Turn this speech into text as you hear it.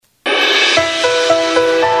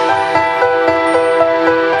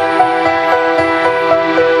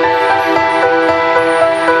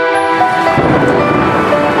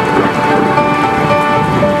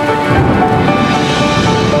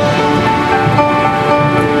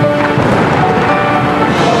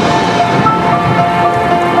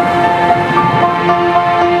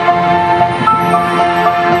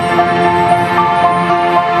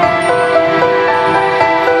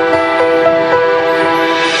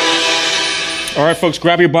All right, folks,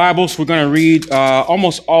 grab your Bibles. We're going to read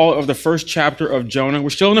almost all of the first chapter of Jonah. We're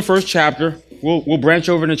still in the first chapter. We'll branch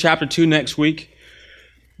over into chapter 2 next week,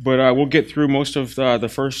 but we'll get through most of the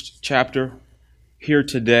first chapter here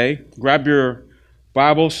today. Grab your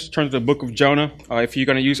Bibles, turn to the book of Jonah. If you're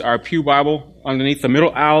going to use our pew Bible, underneath the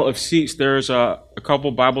middle aisle of seats, there's a couple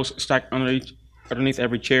Bibles stacked underneath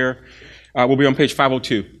every chair. We'll be on page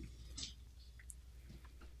 502.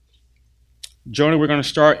 Jonah, we're going to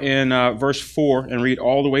start in verse 4 and read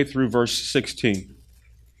all the way through verse 16. You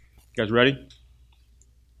guys ready?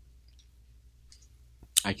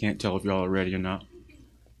 I can't tell if y'all are ready or not.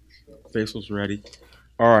 Faisal's ready.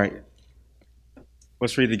 All right.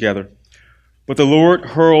 Let's read together. But the Lord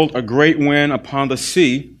hurled a great wind upon the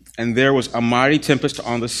sea, and there was a mighty tempest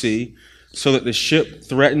on the sea, so that the ship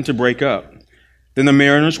threatened to break up. Then the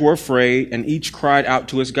mariners were afraid, and each cried out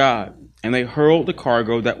to his God. And they hurled the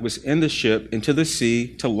cargo that was in the ship into the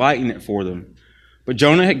sea to lighten it for them. But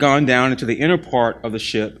Jonah had gone down into the inner part of the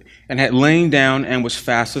ship and had lain down and was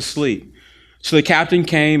fast asleep. So the captain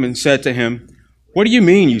came and said to him, "What do you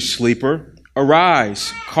mean, you sleeper?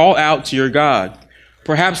 Arise, call out to your God.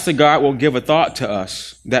 Perhaps the God will give a thought to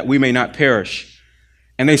us, that we may not perish."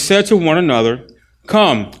 And they said to one another,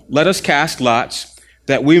 "Come, let us cast lots,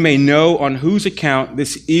 that we may know on whose account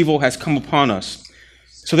this evil has come upon us."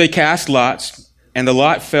 So they cast lots, and the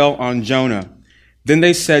lot fell on Jonah. Then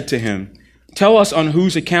they said to him, "Tell us on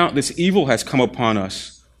whose account this evil has come upon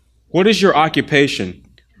us. What is your occupation?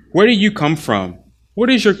 Where do you come from?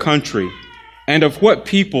 What is your country? And of what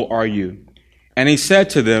people are you?" And he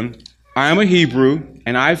said to them, "I am a Hebrew,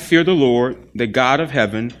 and I fear the Lord, the God of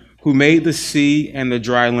heaven, who made the sea and the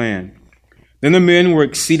dry land." Then the men were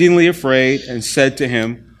exceedingly afraid and said to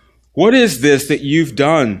him, "What is this that you've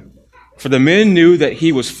done?" For the men knew that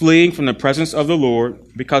he was fleeing from the presence of the Lord,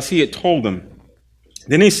 because he had told them.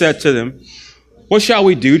 Then he said to them, "What shall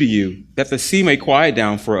we do to you, that the sea may quiet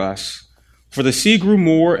down for us?" For the sea grew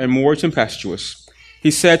more and more tempestuous.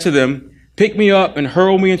 He said to them, "Pick me up and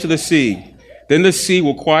hurl me into the sea. Then the sea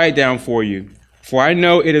will quiet down for you. For I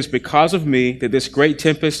know it is because of me that this great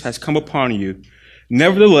tempest has come upon you."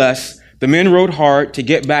 Nevertheless, the men rowed hard to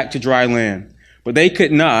get back to dry land. But they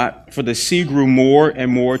could not, for the sea grew more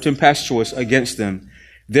and more tempestuous against them.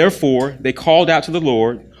 Therefore they called out to the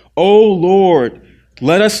Lord, "O Lord,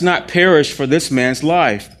 let us not perish for this man's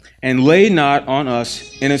life, and lay not on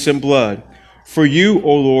us innocent blood. For you,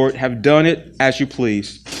 O Lord, have done it as you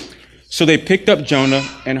please." So they picked up Jonah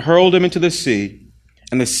and hurled him into the sea,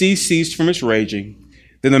 and the sea ceased from its raging.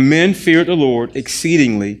 Then the men feared the Lord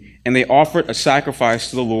exceedingly, and they offered a sacrifice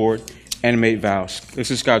to the Lord and made vows. This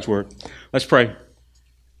is God's word. Let's pray.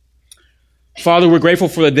 Father, we're grateful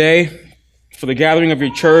for the day, for the gathering of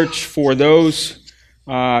your church, for those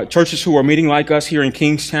churches who are meeting like us here in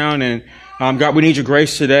Kingstown. And God, we need your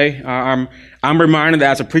grace today. I'm reminded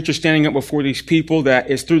that as a preacher standing up before these people, that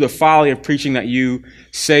it's through the folly of preaching that you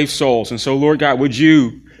save souls. And so, Lord God, would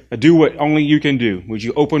you do what only you can do? Would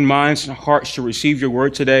you open minds and hearts to receive your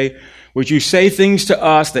word today? Would you say things to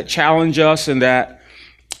us that challenge us and that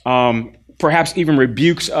perhaps even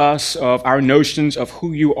rebukes us of our notions of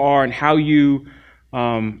who you are and how you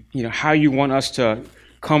want us to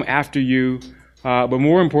come after you. But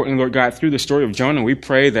more importantly, Lord God, through the story of Jonah, we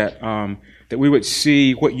pray that we would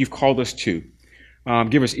see what you've called us to.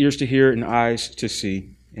 Give us ears to hear and eyes to see.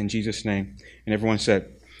 In Jesus' name. And everyone said,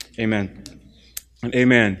 amen and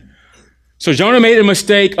amen. So Jonah made a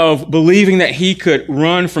mistake of believing that he could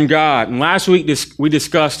run from God. And last week we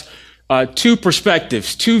discussed two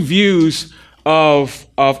perspectives, two views of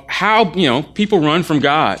how people run from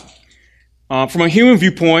God. From a human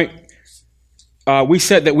viewpoint, we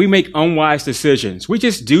said that we make unwise decisions. We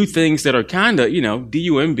just do things that are kind of dumb,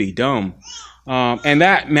 dumb, and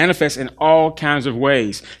that manifests in all kinds of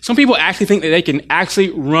ways. Some people actually think that they can actually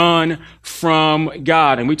run from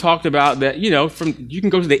God, and we talked about that. You can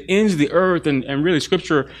go to the ends of the earth, and really,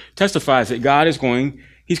 Scripture testifies that God is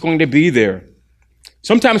He's going to be there.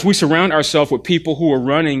 Sometimes we surround ourselves with people who are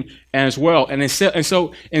running as well. And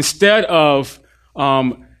so instead of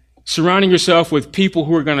surrounding yourself with people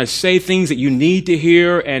who are going to say things that you need to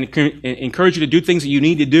hear and encourage you to do things that you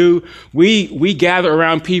need to do, we gather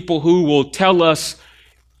around people who will tell us,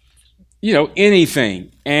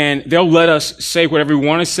 anything. And they'll let us say whatever we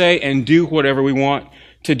want to say and do whatever we want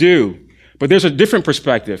to do. But there's a different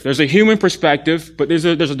perspective. There's a human perspective, but there's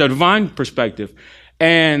a divine perspective.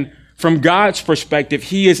 And from God's perspective,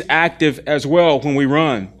 he is active as well when we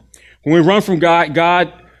run. When we run from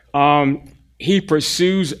God, he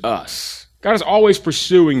pursues us. God is always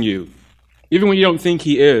pursuing you, even when you don't think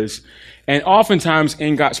he is. And oftentimes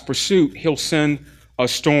in God's pursuit, he'll send a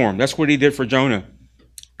storm. That's what he did for Jonah.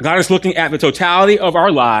 God is looking at the totality of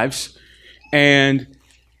our lives, and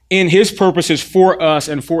in his purposes for us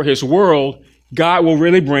and for his world, God will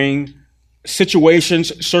really bring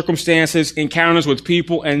situations, circumstances, encounters with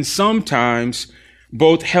people, and sometimes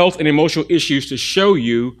both health and emotional issues to show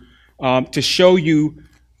you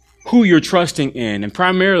who you're trusting in. And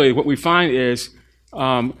primarily what we find is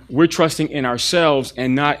we're trusting in ourselves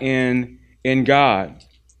and not in God.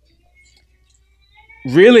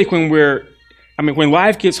 Really, when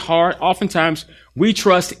life gets hard, oftentimes we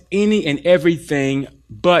trust any and everything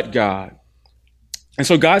but God. And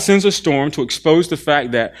so God sends a storm to expose the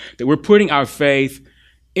fact that we're putting our faith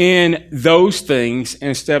in those things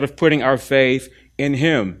instead of putting our faith in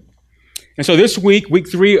him. And so this week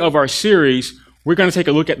 3 of our series, we're going to take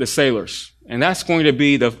a look at the sailors. And that's going to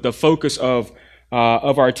be the focus of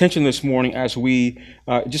our attention this morning as we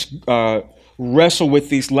wrestle with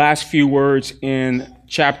these last few words in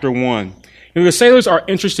chapter 1. You know, the sailors are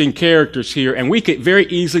interesting characters here, and we could very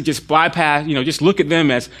easily just bypass, just look at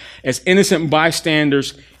them as innocent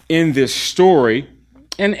bystanders in this story.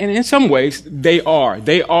 And in some ways, they are.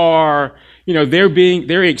 They're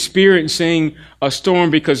experiencing a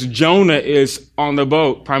storm because Jonah is on the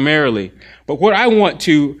boat primarily. But what I want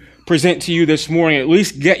to present to you this morning, at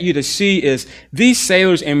least get you to see, is these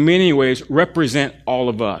sailors in many ways represent all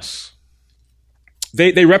of us.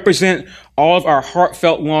 They represent all of our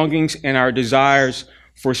heartfelt longings and our desires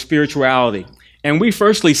for spirituality. And we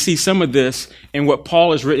firstly see some of this in what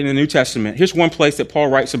Paul has written in the New Testament. Here's one place that Paul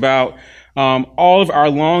writes about all of our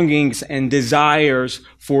longings and desires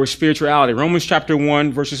for spirituality. Romans chapter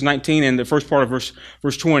 1, verses 19 and the first part of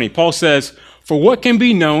verse 20. Paul says, "For what can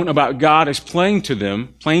be known about God is plain to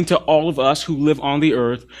them, plain to all of us who live on the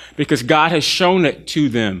earth, because God has shown it to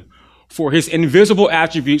them. For his invisible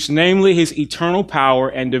attributes, namely his eternal power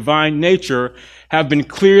and divine nature, have been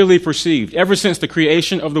clearly perceived ever since the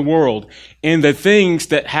creation of the world in the things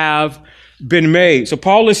that have been made." So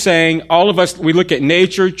Paul is saying, all of us, we look at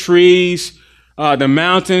nature, trees, the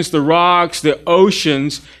mountains, the rocks, the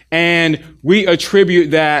oceans, and we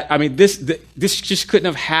attribute that, this just couldn't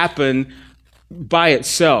have happened by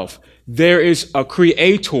itself. There is a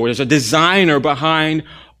creator, there's a designer behind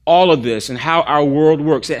all of this and how our world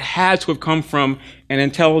works. It had to have come from an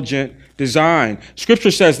intelligent design. Scripture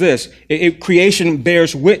says this, creation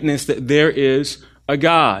bears witness that there is a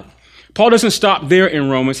God. Paul doesn't stop there in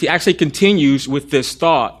Romans. He actually continues with this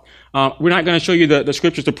thought. We're not going to show you the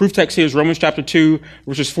scriptures. The proof text here is Romans chapter 2,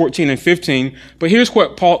 verses 14 and 15. But here's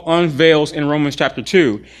what Paul unveils in Romans chapter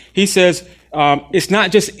 2. He says, it's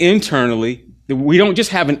not just internally. We don't just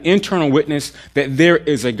have an internal witness that there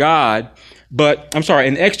is a God,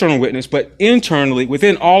 an external witness, but internally,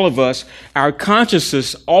 within all of us, our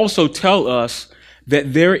consciences also tell us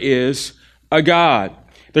that there is a God.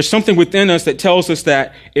 There's something within us that tells us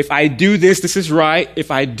that if I do this, this is right.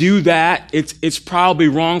 If I do that, it's probably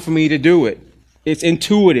wrong for me to do it. It's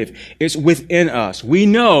intuitive. It's within us. We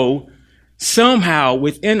know somehow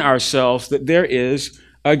within ourselves that there is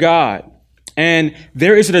a God. And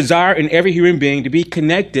there is a desire in every human being to be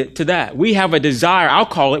connected to that. We have a desire,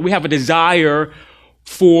 we have a desire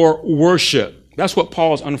for worship. That's what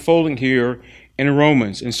Paul is unfolding here in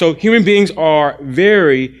Romans. And so human beings are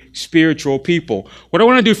very spiritual people. What I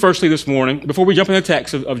want to do firstly this morning, before we jump in the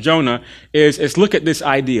text of Jonah, is look at this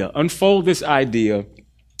idea, unfold this idea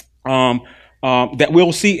that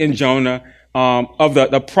we'll see in Jonah of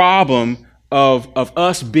the problem of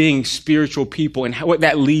us being spiritual people and what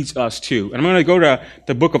that leads us to. And I'm going to go to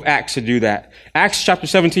the book of Acts to do that. Acts chapter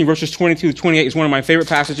 17, verses 22 to 28 is one of my favorite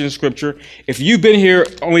passages in Scripture. If you've been here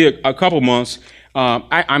only a couple months,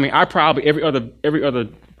 I probably, every other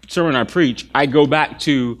sermon I preach, I go back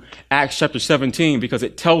to Acts chapter 17 because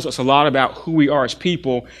it tells us a lot about who we are as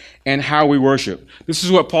people and how we worship. This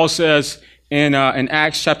is what Paul says in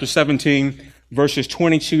Acts chapter 17, verses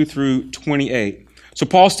 22 through 28. So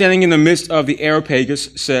Paul, standing in the midst of the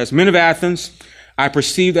Areopagus, says, "Men of Athens, I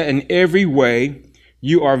perceive that in every way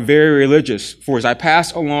you are very religious. For as I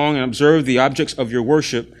passed along and observed the objects of your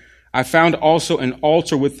worship, I found also an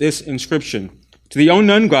altar with this inscription: To the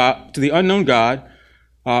unknown God,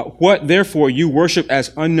 what therefore you worship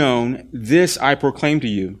as unknown, this I proclaim to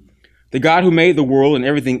you. The God who made the world and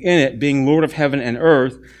everything in it, being Lord of heaven and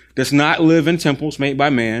earth, does not live in temples made by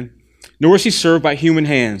man, nor is he served by human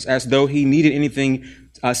hands, as though he needed anything,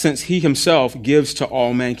 since he himself gives to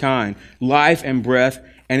all mankind life and breath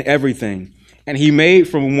and everything. And he made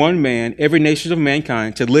from one man every nation of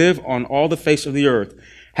mankind to live on all the face of the earth,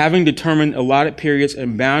 having determined allotted periods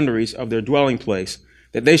and boundaries of their dwelling place,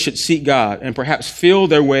 that they should seek God and perhaps feel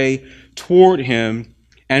their way toward him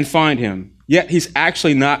and find him. Yet he's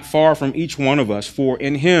actually not far from each one of us, for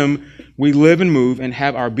in him we live and move and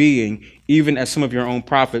have our being, even as some of your own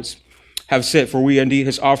prophets have said, for we are indeed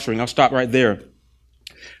his offspring. I'll stop right there.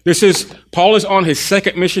 Paul is on his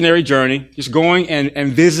second missionary journey, just going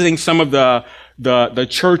and visiting some of the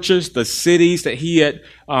churches, the cities that he had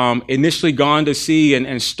initially gone to see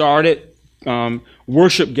and started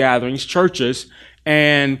worship gatherings, churches,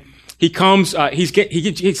 and he comes. He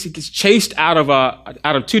gets chased out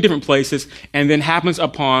of two different places, and then happens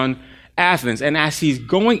upon Athens. And as he's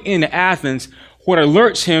going into Athens, what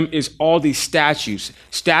alerts him is all these statues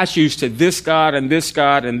to this god and this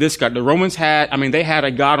god and this god. The Romans they had a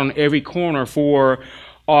god on every corner for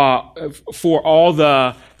all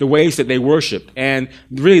the ways that they worshiped. And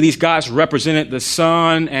really these gods represented the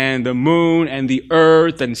sun and the moon and the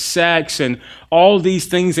earth and sex and all these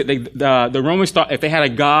things that the Romans thought if they had a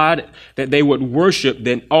god that they would worship,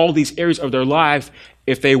 then all these areas of their life,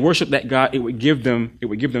 if they worshiped that God, it would give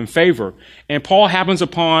them favor. And Paul happens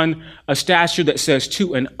upon a statue that says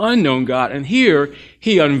to an unknown God. And here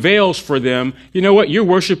he unveils for them, you know what? You're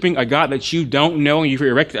worshiping a God that you don't know and you've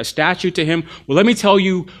erected a statue to him. Well, let me tell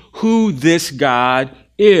you who this God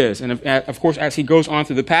is. And of course, as he goes on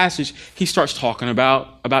through the passage, he starts talking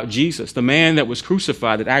about Jesus, the man that was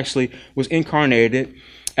crucified, that actually was incarnated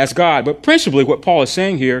as God. But principally what Paul is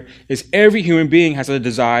saying here is every human being has a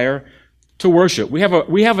desire to worship. We have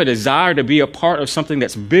a desire to be a part of something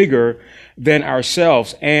that's bigger than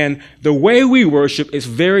ourselves. And the way we worship is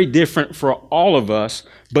very different for all of us,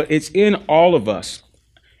 but it's in all of us.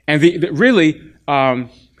 And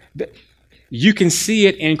you can see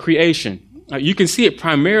it in creation. You can see it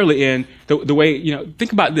primarily in the way,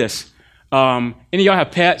 think about this. Any of y'all have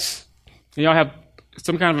pets? Any of y'all have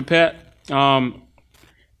some kind of a pet?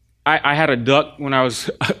 I had a duck when I was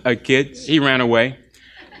a kid. He ran away.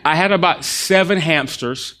 I had about 7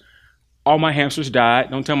 hamsters. All my hamsters died.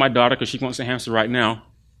 Don't tell my daughter because she wants a hamster right now.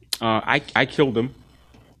 I killed them.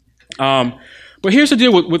 But here's the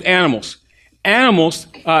deal with animals. Animals,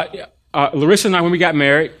 Larissa and I, when we got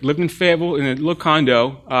married, lived in Fayetteville in a little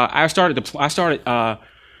condo. I started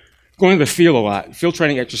going to the field a lot, field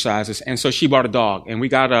training exercises, and so she bought a dog, and we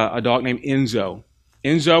got a dog named Enzo.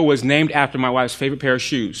 Enzo was named after my wife's favorite pair of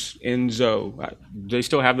shoes. Enzo. Do they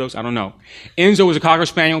still have those? I don't know. Enzo was a Cocker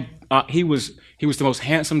Spaniel. He was the most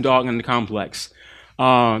handsome dog in the complex,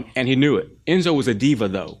 and he knew it. Enzo was a diva,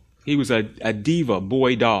 though. He was a diva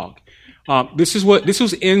boy dog. This was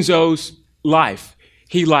Enzo's life.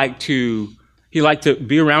 He liked to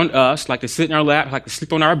be around us, liked to sit in our lap, liked to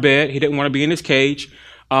sleep on our bed. He didn't want to be in his cage.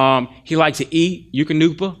 He liked to eat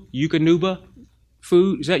Eukanuba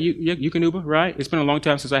food. Is that Eukanuba, right? It's been a long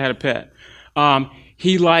time since I had a pet.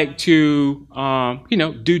 He liked to,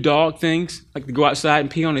 do dog things, like to go outside and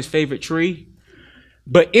pee on his favorite tree.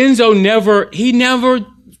 But Enzo never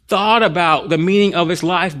thought about the meaning of his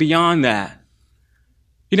life beyond that.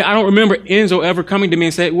 I don't remember Enzo ever coming to me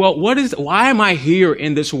and saying, well, why am I here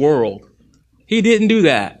in this world? He didn't do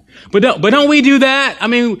that. But don't we do that? I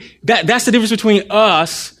mean, that's the difference between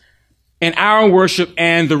us and our worship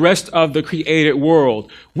and the rest of the created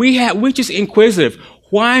world. We're just inquisitive.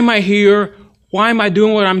 Why am I here? Why am I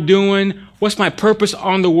doing what I'm doing? What's my purpose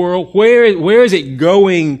on the world? Where is it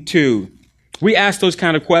going to? We ask those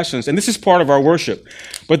kind of questions, and this is part of our worship.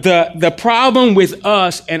 But the problem with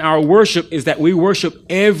us and our worship is that we worship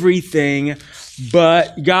everything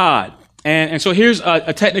but God. And so here's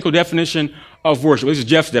a technical definition of worship. This is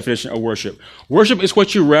Jeff's definition of worship. Worship is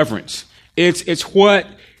what you reverence. It's what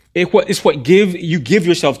you give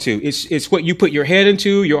yourself to. It's what you put your head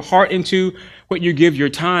into, your heart into, what you give your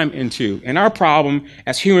time into. And our problem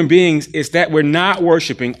as human beings is that we're not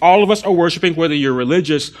worshiping. All of us are worshiping, whether you're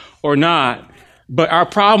religious or not. But our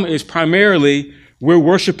problem is primarily we're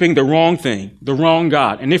worshiping the wrong thing, the wrong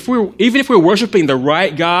God. And even if we're worshiping the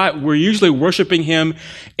right God, we're usually worshiping him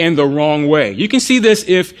in the wrong way. You can see this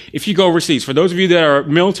if you go overseas. For those of you that are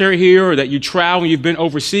military here or that you travel and you've been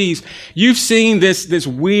overseas, you've seen this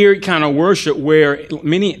weird kind of worship where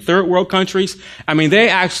many third world countries, they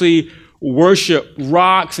actually worship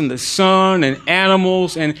rocks and the sun and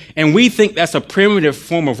animals. And we think that's a primitive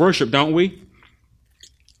form of worship, don't we?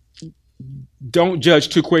 Don't judge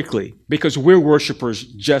too quickly, because we're worshipers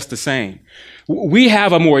just the same. We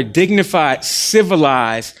have a more dignified,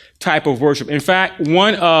 civilized type of worship. In fact,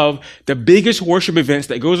 one of the biggest worship events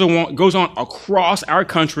that goes on across our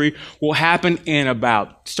country will happen in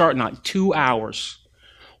starting 2 hours.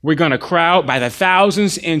 We're going to crowd by the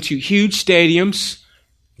thousands into huge stadiums.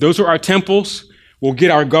 Those are our temples. We'll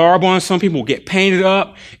get our garb on. Some people will get painted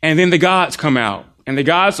up, and then the gods come out. And the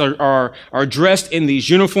guys are dressed in these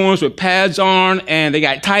uniforms with pads on, and they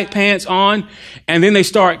got tight pants on, and then they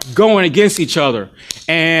start going against each other.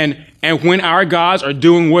 And when our guys are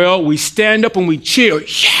doing well, we stand up and we cheer.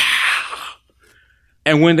 Yeah!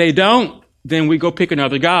 And when they don't, then we go pick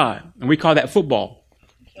another guy, and we call that football.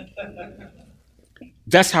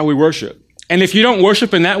 That's how we worship. And if you don't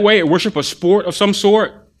worship in that way, worship a sport of some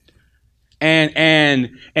sort, and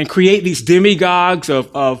create these demigods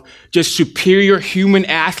of just superior human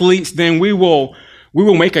athletes, then we will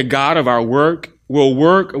make a god of our work. We'll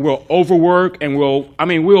overwork, and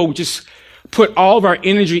we'll just put all of our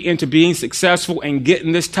energy into being successful and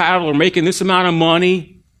getting this title or making this amount of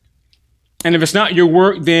money. And if it's not your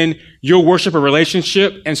work, then you'll worship a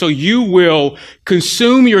relationship. And so you will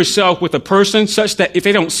consume yourself with a person such that if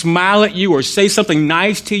they don't smile at you or say something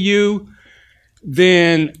nice to you,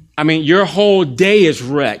 then your whole day is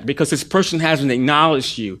wrecked because this person hasn't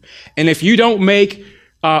acknowledged you. And if you don't make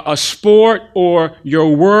a sport or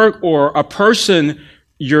your work or a person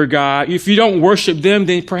your God, if you don't worship them,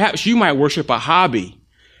 then perhaps you might worship a hobby.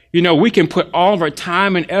 We can put all of our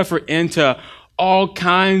time and effort into all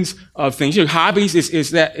kinds of things. Hobbies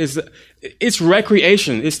it's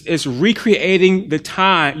recreation. It's recreating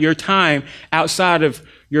your time outside of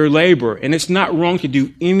your labor, and it's not wrong to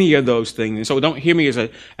do any of those things. And so don't hear me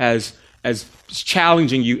as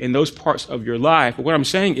challenging you in those parts of your life. But what I'm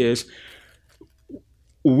saying is,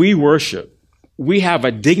 we worship. We have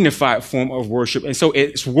a dignified form of worship, and so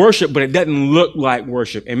it's worship, but it doesn't look like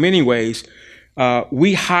worship. In many ways,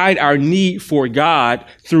 we hide our need for God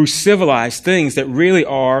through civilized things that really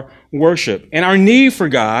are worship. And our need for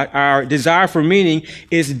God, our desire for meaning,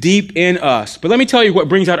 is deep in us. But let me tell you what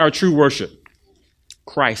brings out our true worship.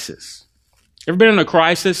 Crisis. Ever been in a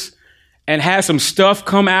crisis and had some stuff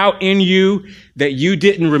come out in you that you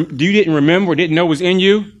didn't remember or didn't know was in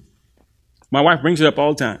you? My wife brings it up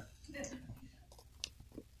all the time.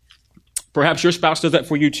 Perhaps your spouse does that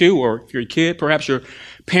for you too, or if you're a kid, perhaps your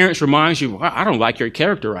parents remind you, I don't like your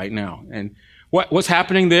character right now. And what's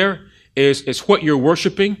happening there is what you're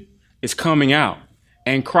worshiping is coming out.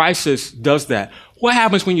 And crisis does that. What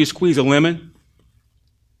happens when you squeeze a lemon?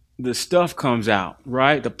 The stuff comes out,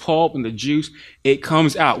 right? The pulp and the juice, it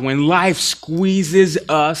comes out. When life squeezes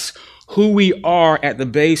us, who we are at the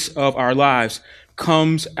base of our lives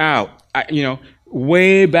comes out.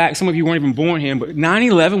 Way back, some of you weren't even born here, but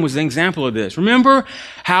 9/11 was an example of this. Remember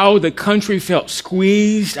how the country felt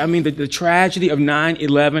squeezed? The tragedy of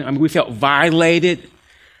 9/11. We felt violated,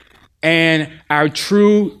 and our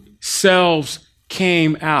true selves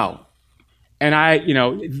came out. And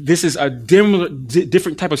this is a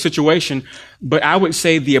different type of situation, but I would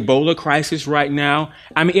say the Ebola crisis right now,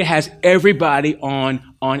 it has everybody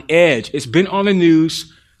on edge. It's been on the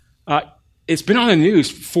news. It's been on the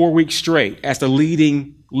news 4 weeks straight as the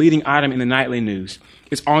leading item in the nightly news.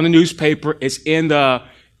 It's on the newspaper. It's in the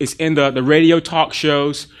radio talk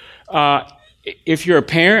shows. If you're a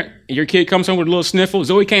parent and your kid comes home with a little sniffle,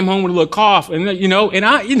 Zoe came home with a little cough, and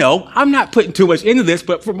I'm not putting too much into this,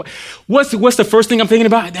 but what's the first thing I'm thinking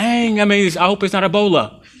about? Dang, I hope it's not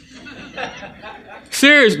Ebola.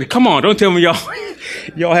 Seriously, come on, don't tell me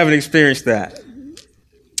y'all haven't experienced that.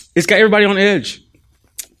 It's got everybody on edge.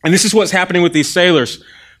 And this is what's happening with these sailors.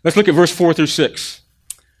 Let's look at verse 4 through 6.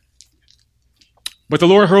 But the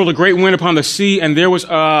Lord hurled a great wind upon the sea, and there was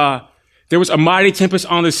a mighty tempest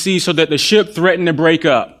on the sea, so that the ship threatened to break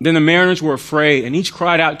up. Then the mariners were afraid, and each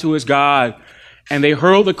cried out to his God. And they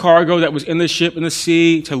hurled the cargo that was in the ship in the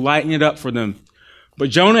sea to lighten it up for them. But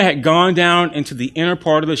Jonah had gone down into the inner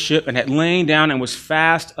part of the ship and had lain down and was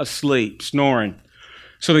fast asleep, snoring.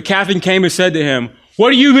 So the captain came and said to him,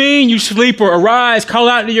 "What do you mean, you sleeper? Arise, call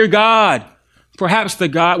out to your God. Perhaps the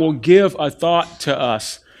God will give a thought to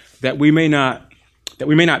us that we may not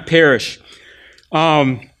perish."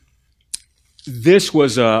 This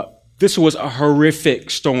was a horrific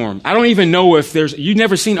storm. I don't even know if you've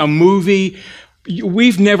never seen a movie.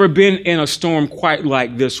 We've never been in a storm quite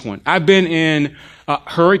like this one. I've been in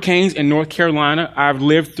hurricanes in North Carolina. I've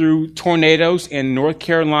lived through tornadoes in North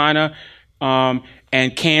Carolina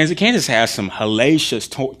and Kansas. Kansas has some hellacious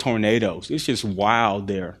tornadoes. It's just wild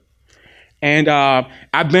there. And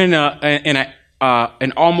I've been in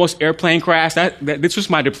an almost airplane crash. This was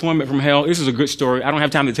my deployment from hell. This is a good story. I don't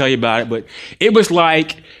have time to tell you about it, but it was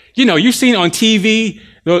like, you've seen on TV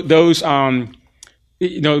those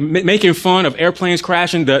making fun of airplanes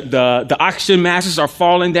crashing. The oxygen masks are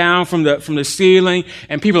falling down from the ceiling,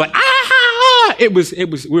 and people are like, ah! It was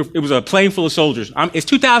a plane full of soldiers. It's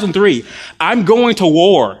 2003. I'm going to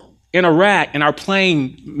war in Iraq, and our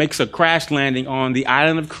plane makes a crash landing on the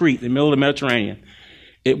island of Crete in the middle of the Mediterranean.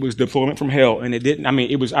 it was deployment from hell. And it didn't,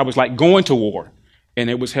 I was like going to war, and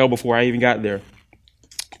it was hell before I even got there.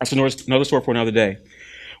 That's another story for another day.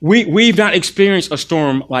 We've not experienced a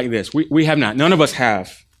storm like this. We have not. None of us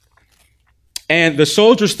have. And the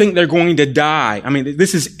soldiers think they're going to die. I mean,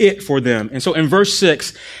 this is it for them. And so in verse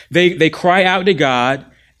 6, they cry out to God,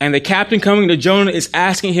 and the captain coming to Jonah is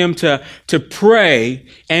asking him to pray.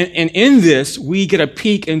 And in this, we get a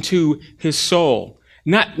peek into his soul.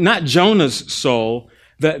 Not Jonah's soul,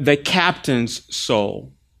 the captain's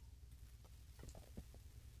soul.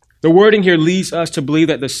 The wording here leads us to believe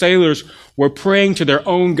that the sailors were praying to their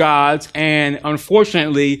own gods, and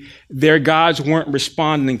unfortunately, their gods weren't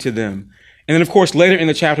responding to them. And then, of course, later in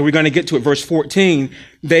the chapter, we're going to get to it, verse 14,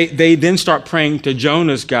 they then start praying to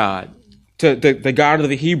Jonah's God, to the God of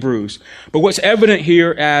the Hebrews. But what's evident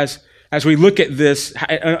here as we look at this,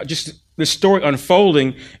 just the story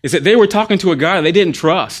unfolding, is that they were talking to a God they didn't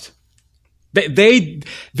trust.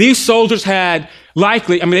 These soldiers had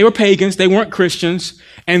likely, they were pagans, they weren't Christians,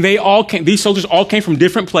 and these soldiers all came from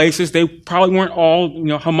different places. They probably weren't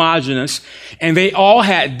all, homogenous, and they all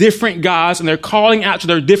had different gods, and they're calling out to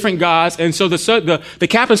their different gods. And so the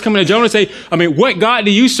captain's coming to Jonah and say, what God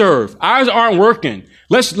do you serve? Ours aren't working.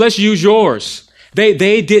 Let's use yours.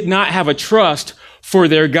 They did not have a trust for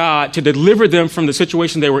their God to deliver them from the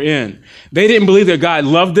situation they were in. They didn't believe their God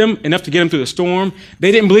loved them enough to get them through the storm.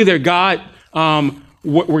 They didn't believe their God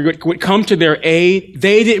would come to their aid.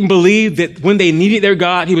 They didn't believe that when they needed their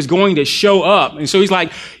God, he was going to show up. And so he's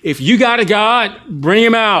like, if you got a God, bring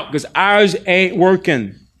him out, because ours ain't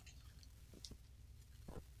working.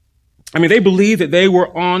 They believed that they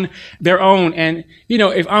were on their own. And,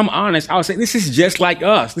 if I'm honest, I would say this is just like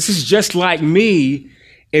us. This is just like me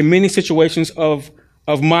in many situations of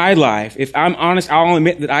my life. If I'm honest, I'll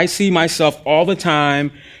admit that I see myself all the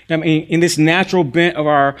time. In this natural bent of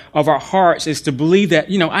our hearts is to believe that,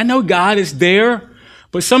 I know God is there,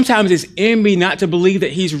 but sometimes it's in me not to believe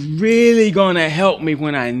that he's really going to help me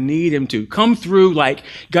when I need him to. Come through like,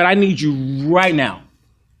 God, I need you right now.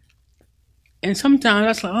 And sometimes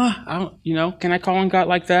that's like, can I call on God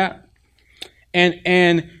like that?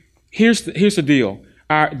 And here's the deal.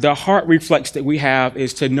 The heart reflex that we have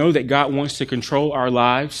is to know that God wants to control our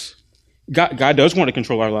lives. God does want to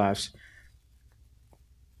control our lives.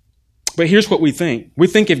 But here's what we think. We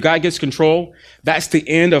think if God gets control, that's the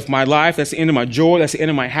end of my life. That's the end of my joy. That's the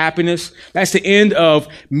end of my happiness. That's the end of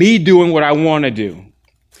me doing what I want to do.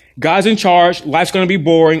 God's in charge. Life's going to be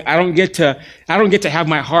boring. I don't get to have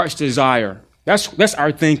my heart's desire. That's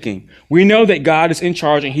our thinking. We know that God is in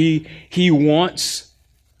charge and he wants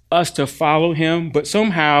us to follow him, but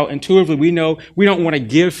somehow intuitively we know we don't want to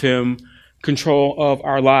give him control of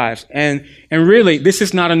our lives. And really, this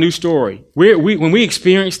is not a new story. When we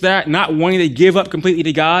experience that, not wanting to give up completely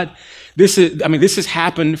to God, this has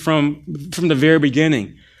happened from the very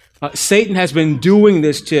beginning. Satan has been doing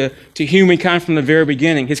this to humankind from the very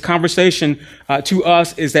beginning. His conversation to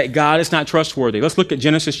us is that God is not trustworthy. Let's look at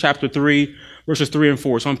Genesis chapter 3, verses 3 and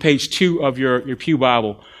 4. It's on page 2 of your Pew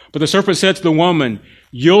Bible. But the serpent said to the woman,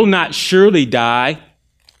 "You'll not surely die."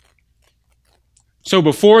 So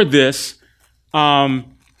before this,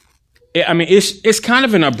 it's kind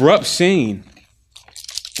of an abrupt scene.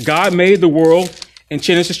 God made the world in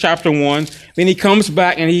Genesis chapter 1. Then he comes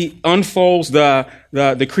back and he unfolds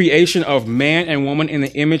the creation of man and woman in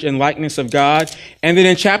the image and likeness of God. And then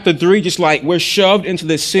in chapter 3, just like we're shoved into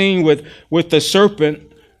this scene with the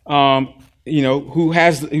serpent,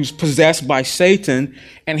 who's possessed by Satan,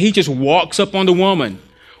 and he just walks up on the woman.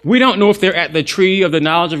 We don't know if they're at the tree of the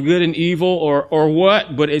knowledge of good and evil or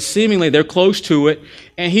what, but it's seemingly they're close to it,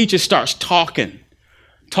 and he just starts talking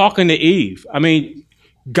to Eve.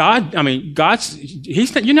 God's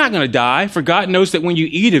you're not going to die, for God knows that when you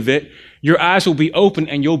eat of it, your eyes will be open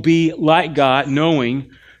and you'll be like God,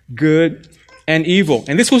 knowing good and evil.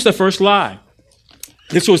 And this was the first lie.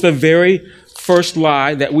 This was the very first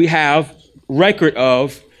lie that we have record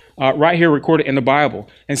of right here recorded in the Bible.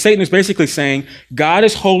 And Satan is basically saying, God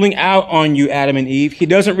is holding out on you, Adam and Eve. He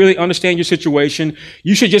doesn't really understand your situation.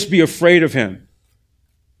 You should just be afraid of him.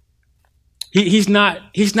 He's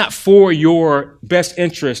not for your best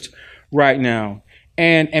interest right now.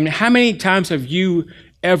 And how many times have you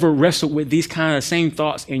ever wrestled with these kind of same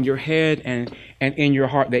thoughts in your head and in your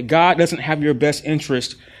heart, that God doesn't have your best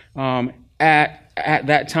interest at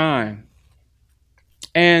that time?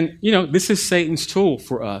 And, this is Satan's tool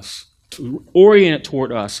for us, to orient it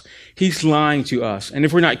toward us. He's lying to us. And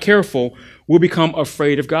if we're not careful, we'll become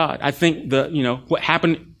afraid of God. I think what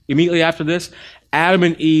happened immediately after this, Adam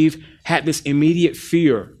and Eve had this immediate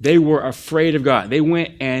fear. They were afraid of God. They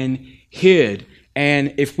went and hid.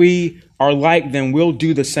 And if we are like, then we'll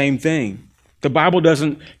do the same thing. The Bible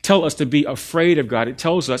doesn't tell us to be afraid of God. It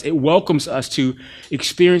tells us, it welcomes us to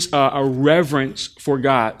experience a reverence for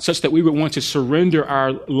God, such that we would want to surrender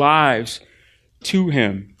our lives to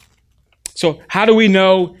him. So how do we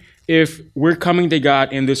know if we're coming to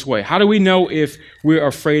God in this way? How do we know if we're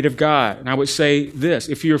afraid of God? And I would say this: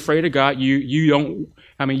 if you're afraid of God, you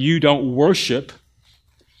don't worship,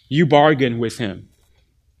 you bargain with him.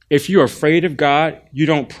 If you're afraid of God, you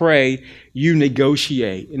don't pray, you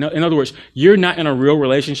negotiate. In other words, you're not in a real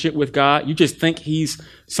relationship with God. You just think he's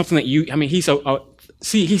something that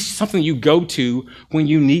he's something you go to when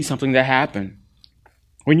you need something to happen,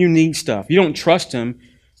 when you need stuff. You don't trust him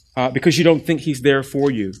because you don't think he's there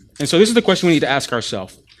for you. And so this is the question we need to ask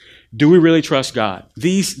ourselves. Do we really trust God?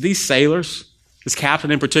 These sailors, this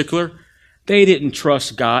captain in particular, they didn't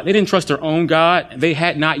trust God. They didn't trust their own God. They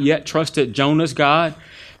had not yet trusted Jonah's God.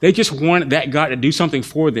 They just wanted that God to do something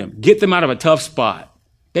for them, get them out of a tough spot.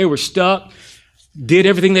 They were stuck, did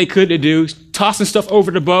everything they could to do, tossing stuff over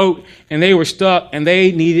the boat, and they were stuck, and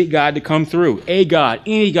they needed God to come through,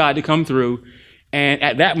 any God to come through. And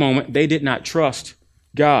at that moment, they did not trust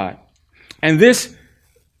God. And this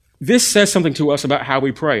says something to us about how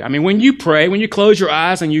we pray. I mean, when you pray, when you close your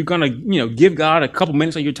eyes and you're going to, give God a couple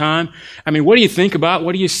minutes of your time, I mean, what do you think about?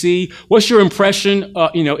 What do you see? What's your impression?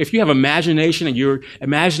 If you have imagination and you're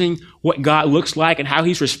imagining what God looks like and how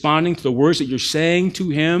he's responding to the words that you're saying to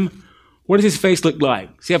him, what does his face look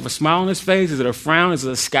like? Does he have a smile on his face? Is it a frown? Is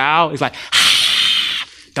it a scowl? It's like,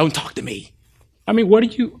 don't talk to me. I mean, what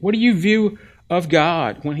do you view of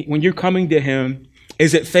God when you're coming to him?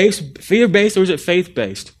 Is it fear-based or is it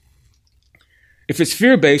faith-based? If it's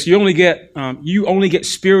fear-based, you only get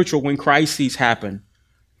spiritual when crises happen.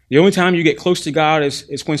 The only time you get close to God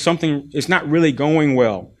is when something is not really going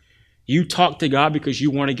well. You talk to God because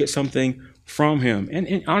you want to get something from him.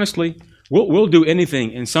 And honestly, we'll do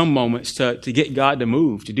anything in some moments to get God to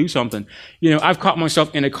move, to do something. I've caught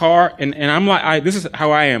myself in a car and I'm like, this is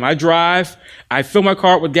how I am. I drive, I fill my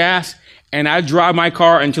car up with gas, and I drive my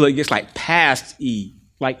car until it gets like past E.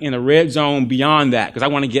 Like in a red zone beyond that, because I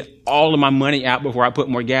want to get all of my money out before I put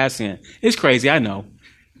more gas in. It's crazy, I know.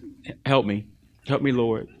 Help me,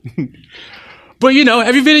 Lord. But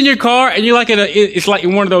have you been in your car and you're like it's like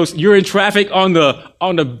in one of those, you're in traffic on the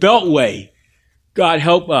beltway. God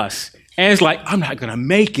help us. And it's like, I'm not going to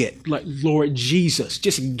make it. Like, Lord Jesus,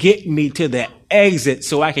 just get me to the exit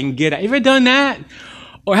so I can get out. You ever done that?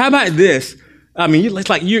 Or how about this? I mean, it's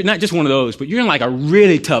like you're not just one of those, but you're in like a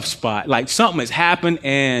really tough spot. Like something has happened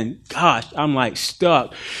and gosh, I'm like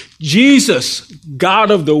stuck. Jesus,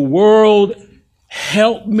 God of the world,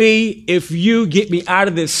 help me. If you get me out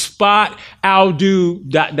of this spot, I'll do ...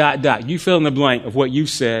 You fill in the blank of what you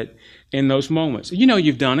said in those moments.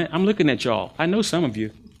 You've done it. I'm looking at y'all. I know some of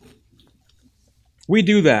you. We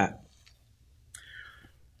do that.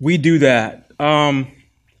 We do that.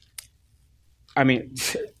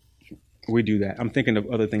 We do that. I'm thinking of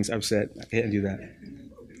other things I've said. I can't do that.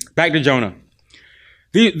 Back to Jonah.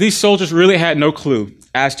 These soldiers really had no clue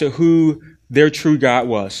as to who their true God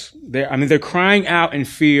was. They're crying out in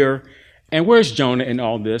fear. And where's Jonah in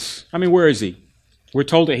all this? I mean, where is he? We're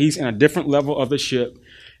told that he's in a different level of the ship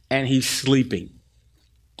and he's sleeping.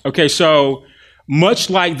 Okay, so much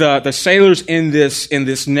like the sailors in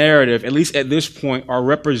this narrative, at least at this point, are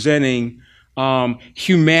representing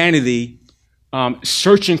humanity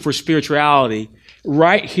searching for spirituality.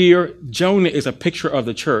 Right here, Jonah is a picture of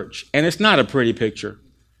the church, and it's not a pretty picture.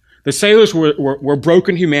 The sailors were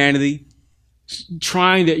broken humanity,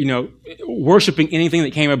 trying to, worshiping anything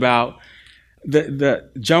that came about. The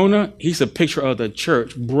Jonah, he's a picture of the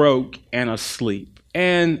church, broke and asleep.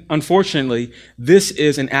 And unfortunately, this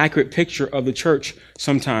is an accurate picture of the church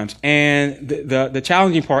sometimes. And the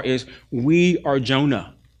challenging part is we are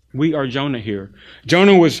Jonah. We are Jonah here.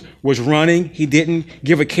 Jonah was running. He didn't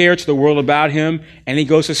give a care to the world about him, and he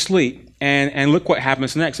goes to sleep. And look what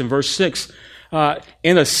happens next in verse 6.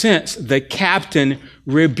 In a sense, the captain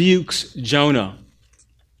rebukes Jonah.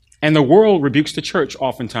 And the world rebukes the church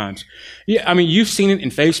oftentimes. Yeah, I mean, you've seen it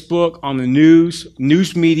in Facebook, on the news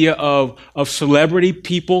media of celebrity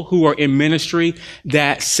people who are in ministry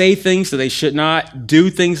that say things that they should not, do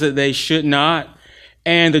things that they should not.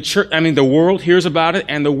 And the church, the world hears about it,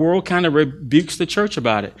 and the world kind of rebukes the church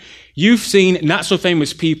about it. You've seen not so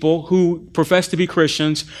famous people who profess to be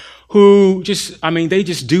Christians who they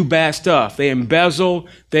just do bad stuff. They embezzle.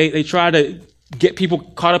 They try to get people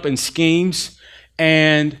caught up in schemes.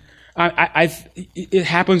 And it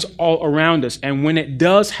happens all around us. And when it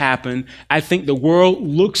does happen, I think the world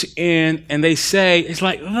looks in and they say, it's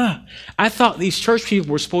like, ugh, I thought these church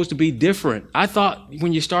people were supposed to be different. I thought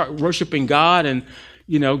when you start worshiping God and,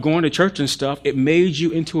 going to church and stuff, it made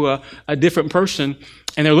you into a different person.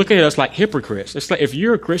 And they're looking at us like hypocrites. It's like, if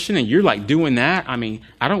you're a Christian and you're like doing that,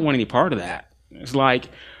 I don't want any part of that. It's like,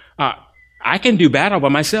 I can do battle by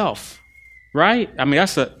myself. Right?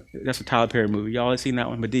 That's a Tyler Perry movie. Y'all have seen that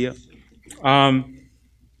one, Medea? And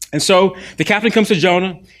so the captain comes to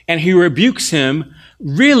Jonah and he rebukes him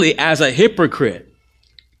really as a hypocrite.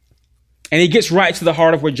 And he gets right to the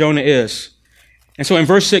heart of where Jonah is. And so in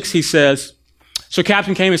verse 6 he says, so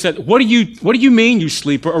captain came and said, what do you mean, you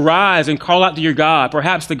sleeper? Arise and call out to your God.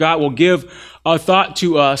 Perhaps the God will give a thought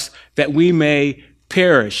to us that we may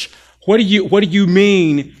perish. What do you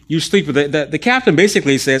mean, you sleeper? The captain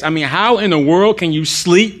basically says, how in the world can you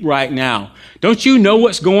sleep right now? Don't you know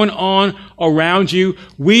what's going on around you?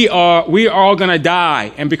 We are all going to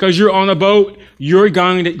die. And because you're on a boat, you're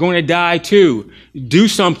going to die too. Do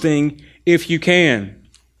something if you can.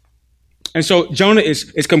 And so Jonah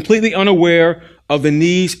is completely unaware of the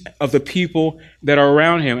needs of the people that are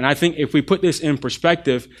around him. And I think if we put this in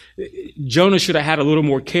perspective, Jonah should have had a little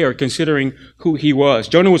more care considering who he was.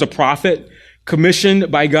 Jonah was a prophet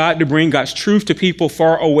commissioned by God to bring God's truth to people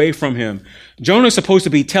far away from him. Jonah is supposed to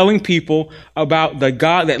be telling people about the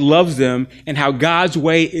God that loves them and how God's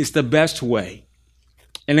way is the best way.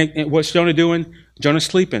 And what's Jonah doing? Jonah's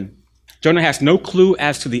sleeping. Jonah has no clue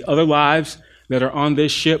as to the other lives that are on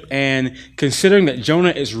this ship. And considering that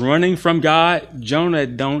Jonah is running from God, Jonah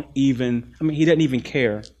he doesn't even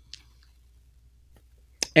care.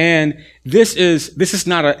 And this is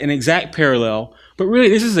not an exact parallel, but really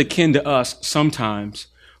this is akin to us sometimes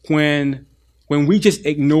when we just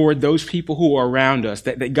ignore those people who are around us,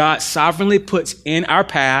 that God sovereignly puts in our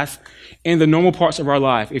path in the normal parts of our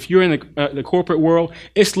life. If you're in the corporate world,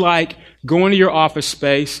 it's like going to your office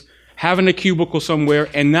space, having a cubicle somewhere,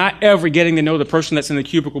 and not ever getting to know the person that's in the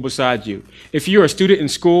cubicle beside you. If you're a student in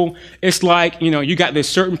school, it's like, you got this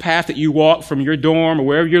certain path that you walk from your dorm or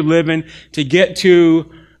wherever you're living to get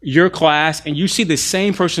to your class, and you see the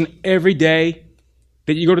same person every day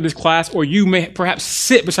that you go to this class, or you may perhaps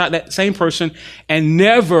sit beside that same person and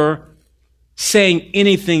never saying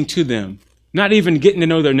anything to them, not even getting to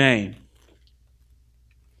know their name.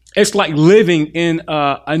 It's like living in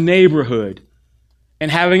a neighborhood and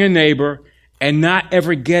having a neighbor and not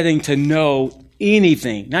ever getting to know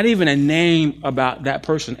anything, not even a name about that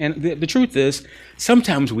person. And the truth is,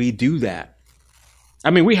 sometimes we do that.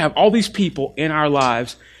 We have all these people in our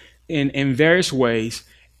lives in various ways,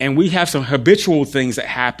 and we have some habitual things that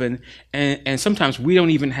happen, and sometimes we don't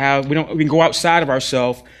even go outside of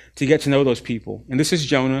ourselves to get to know those people. And this is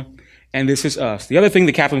Jonah, and this is us. The other thing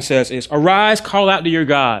the captain says is, arise, call out to your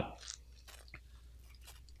God.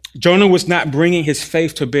 Jonah was not bringing his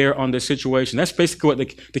faith to bear on this situation. That's basically what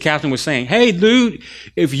the captain was saying. Hey, dude,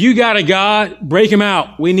 if you got a God, break him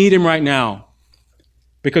out. We need him right now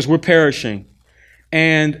because we're perishing.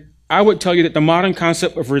 And I would tell you that the modern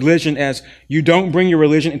concept of religion as you don't bring your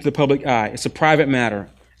religion into the public eye. It's a private matter,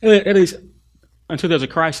 at least until there's a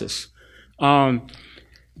crisis.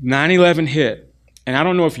 9/11 hit, and I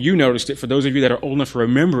don't know if you noticed it, for those of you that are old enough to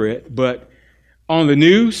remember it, but on the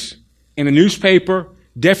news, in the newspaper,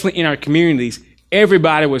 definitely in our communities,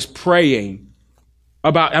 everybody was praying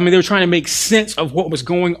about, they were trying to make sense of what was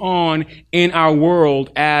going on in our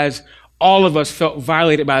world as all of us felt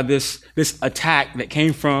violated by this attack that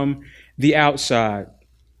came from the outside.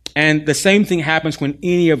 And the same thing happens when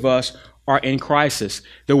any of us are in crisis.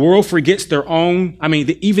 The world forgets their own,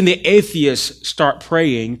 even the atheists start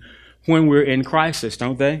praying when we're in crisis,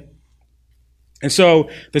 don't they? And so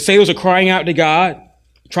the sailors are crying out to God,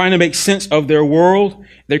 trying to make sense of their world.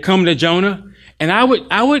 They're coming to Jonah. And I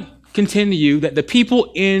would contend to you that the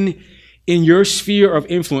people in your sphere of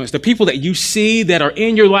influence, the people that you see that are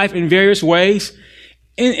in your life in various ways,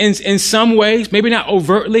 in some ways, maybe not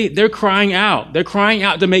overtly, they're crying out. They're crying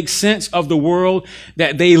out to make sense of the world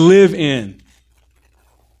that they live in.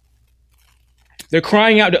 They're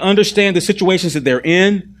crying out to understand the situations that they're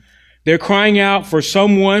in. They're crying out for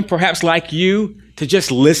someone, perhaps like you, to just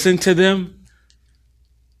listen to them.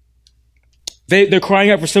 They're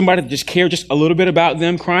crying out for somebody to just care just a little bit about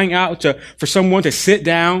them, crying out for someone to sit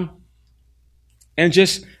down and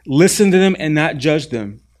just listen to them and not judge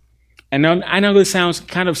them. And I know this sounds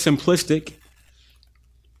kind of simplistic,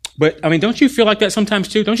 but don't you feel like that sometimes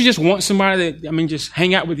too? Don't you just want somebody that, just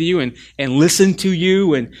hang out with you and listen to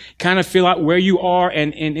you and kind of feel out where you are?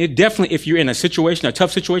 And it definitely, if you're in a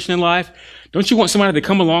tough situation in life, don't you want somebody to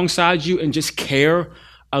come alongside you and just care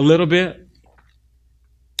a little bit.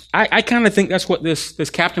 I kind of think that's what this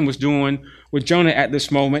captain was doing with Jonah at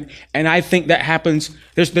this moment. And I think that happens.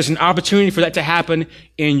 There's an opportunity for that to happen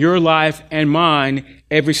in your life and mine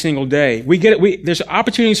every single day. There's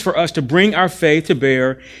opportunities for us to bring our faith to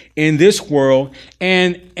bear in this world.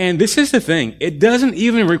 And this is the thing. It doesn't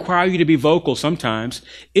even require you to be vocal sometimes.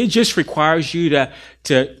 It just requires you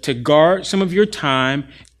to guard some of your time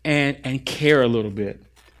and care a little bit.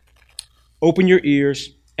 Open your ears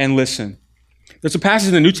and listen. There's a passage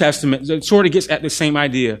in the New Testament that sort of gets at the same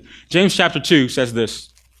idea. James chapter 2 says this.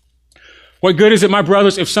 What good is it, my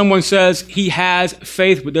brothers, if someone says he has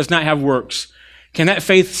faith but does not have works? Can that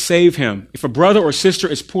faith save him? If a brother or sister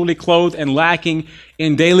is poorly clothed and lacking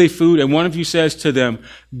in daily food, and one of you says to them,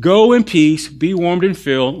 go in peace, be warmed and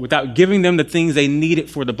filled, without giving them the things they needed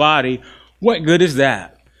for the body, what good is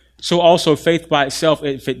that? So also faith by itself,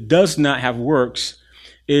 if it does not have works,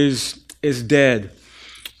 is dead.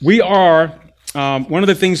 We are... one of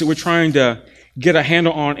the things that we're trying to get a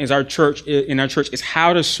handle on in our church is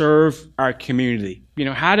how to serve our community. You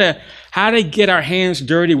know, how to get our hands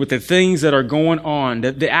dirty with the things that are going on,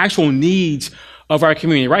 the actual needs of our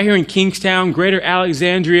community. Right here in Kingstown, Greater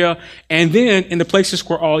Alexandria, and then in the places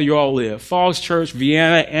where all you all live. Falls Church,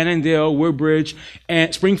 Vienna, Annandale, Woodbridge,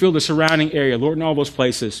 and Springfield, the surrounding area, Lord, and all those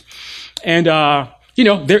places. And,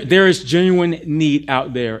 there is genuine need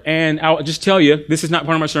out there. And I'll just tell you, this is not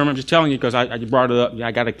part of my sermon. I'm just telling you because I brought it up.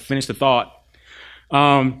 I got to finish the thought.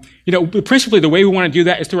 Principally the way we want to do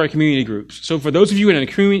that is through our community groups. So for those of you in a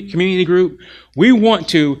community group, we want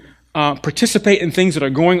to participate in things that are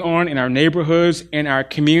going on in our neighborhoods and our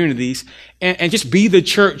communities and just be the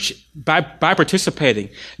church by participating.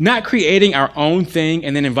 Not creating our own thing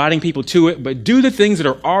and then inviting people to it, but do the things that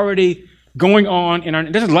are already going on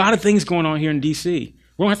there's a lot of things going on here in DC. We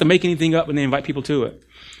don't have to make anything up and then invite people to it.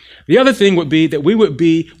 The other thing would be that we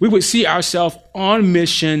would see ourselves on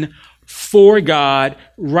mission for God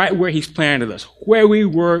right where He's planted us, where we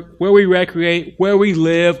work, where we recreate, where we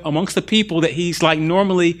live, amongst the people that He's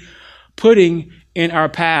normally putting in our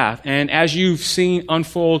path. And as you've seen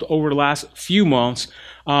unfold over the last few months,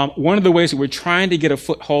 one of the ways that we're trying to get a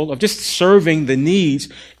foothold of just serving the needs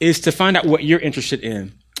is to find out what you're interested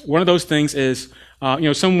in. One of those things is,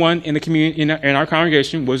 someone in the community, in our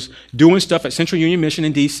congregation was doing stuff at Central Union Mission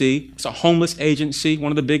in D.C. It's a homeless agency,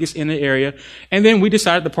 one of the biggest in the area. And then we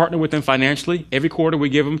decided to partner with them financially. Every quarter we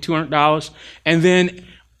give them $200. And then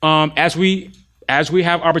as we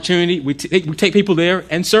have opportunity, we take people there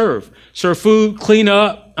and serve food, clean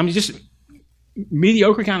up. Just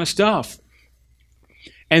mediocre kind of stuff.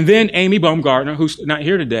 And then Amy Baumgartner, who's not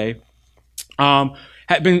here today,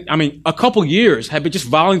 had been, a couple years, had been just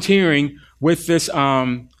volunteering with this,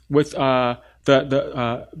 the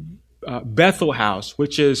Bethel House,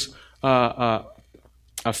 which is a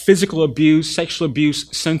physical abuse, sexual abuse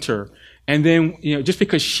center. And then, just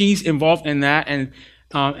because she's involved in that and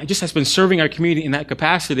just has been serving our community in that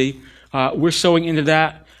capacity, we're sowing into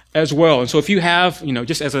that as well. And so if you have,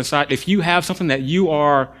 just as an aside, if you have something that you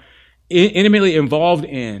are intimately involved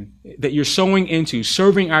in, that you're sowing into,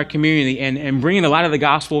 serving our community and bringing a lot of the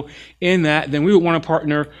gospel in that, then we would want to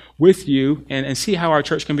partner with you and see how our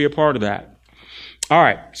church can be a part of that. All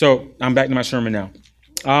right, so I'm back to my sermon now.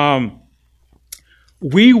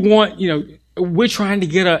 We're trying to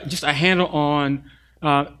get just a handle on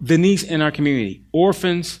the needs in our community.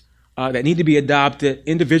 Orphans that need to be adopted,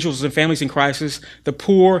 individuals and families in crisis, the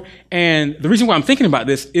poor. And the reason why I'm thinking about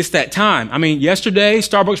this is that time. Yesterday,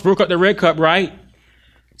 Starbucks broke up the red cup, right?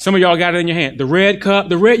 Some of y'all got it in your hand. The red cup,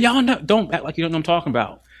 y'all don't act like you don't know what I'm talking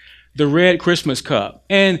about. The red Christmas cup.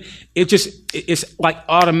 And it's like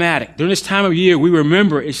automatic. During this time of year, we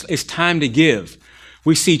remember it's time to give.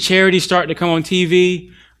 We see charities starting to come on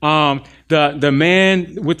TV. The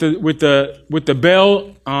man with the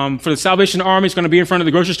bell for the Salvation Army is going to be in front of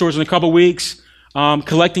the grocery stores in a couple of weeks,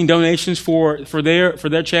 collecting donations for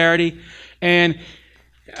their charity. And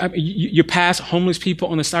you pass homeless people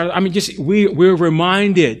on the side of we're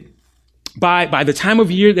reminded by the time of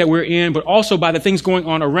year that we're in, but also by the things going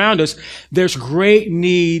on around us. There's great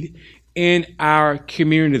need in our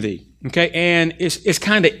community. Okay, and it's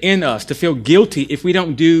kind of in us to feel guilty if we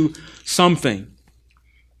don't do something.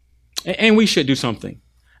 And we should do something.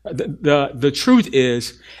 The truth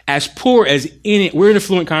is, as poor as we're an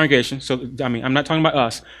affluent congregation, so I'm not talking about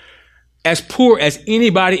us. As poor as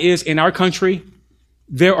anybody is in our country,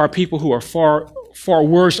 there are people who are far, far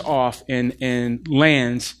worse off in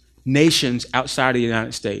nations outside of the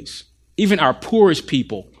United States. Even our poorest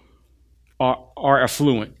people are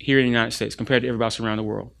affluent here in the United States compared to everybody else around the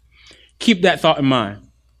world. Keep that thought in mind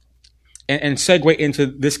and segue into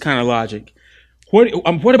this kind of logic.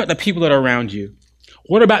 What about the people that are around you?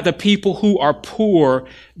 What about the people who are poor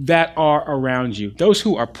that are around you? Those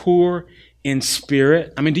who are poor in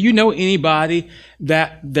spirit. I mean, do you know anybody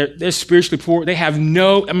that they're spiritually poor?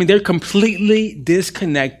 They're completely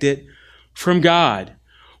disconnected from God.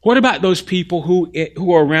 What about those people who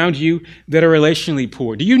are around you that are relationally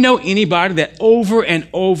poor? Do you know anybody that over and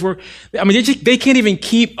over, they can't even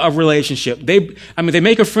keep a relationship. They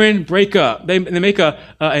make a friend, break up. They make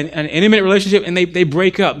an intimate relationship and they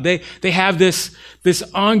break up. They have this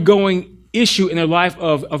ongoing issue in their life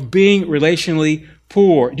of being relationally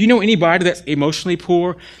poor. Do you know anybody that's emotionally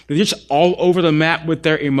poor? They're just all over the map with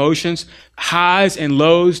their emotions, highs and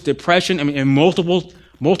lows, depression, and multiple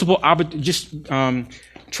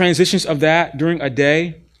transitions of that during a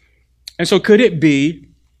day. And so could it be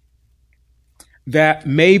that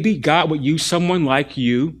maybe God would use someone like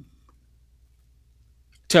you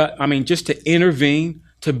just to intervene,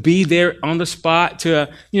 to be there on the spot, to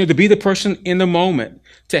be the person in the moment,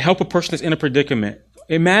 to help a person that's in a predicament?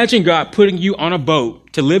 Imagine God putting you on a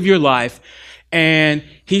boat to live your life, and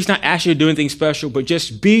he's not asking you to do anything special, but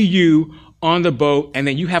just be you on the boat, and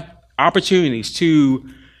then you have opportunities to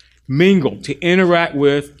mingle, to interact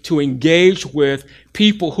with, to engage with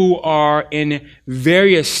people who are in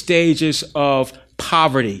various stages of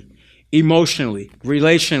poverty, emotionally,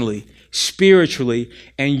 relationally, spiritually,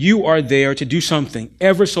 and you are there to do something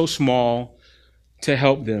ever so small to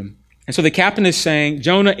help them. And so the captain is saying,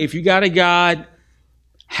 Jonah, if you got a God,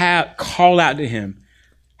 call out to him.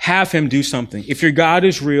 Have him do something. If your God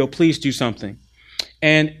is real, please do something.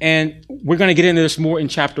 And we're going to get into this more in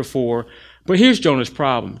chapter 4. But here's Jonah's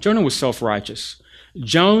problem. Jonah was self-righteous.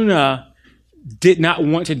 Jonah did not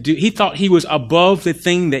want to do, he thought he was above the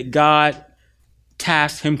thing that God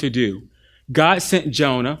tasked him to do. God sent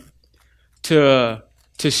Jonah to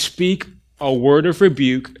speak a word of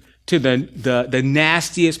rebuke to the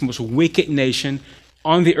nastiest, most wicked nation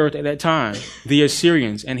on the earth at that time, the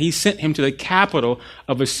Assyrians. And he sent him to the capital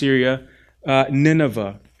of Assyria,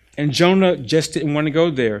 Nineveh. And Jonah just didn't want to go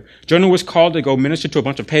there. Jonah was called to go minister to a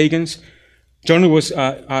bunch of pagans. Jonah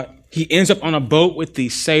he ends up on a boat with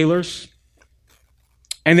these sailors.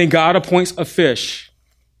 And then God appoints a fish.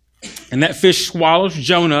 And that fish swallows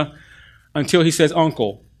Jonah until he says,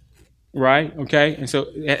 uncle. Right? Okay? And so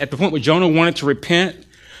at the point where Jonah wanted to repent,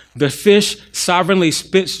 the fish sovereignly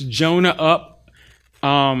spits Jonah up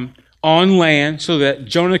on land so that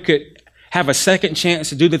Jonah could have a second chance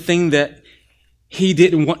to do the thing that he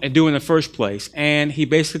didn't want to do in the first place. And he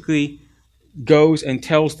basically goes and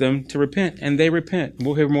tells them to repent, and they repent.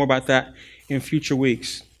 We'll hear more about that in future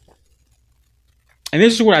weeks. And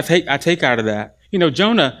this is what I take out of that.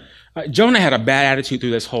 Jonah had a bad attitude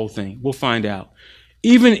through this whole thing. We'll find out.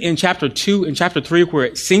 Even in chapter 2 and chapter 3, where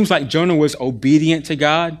it seems like Jonah was obedient to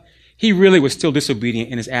God, he really was still disobedient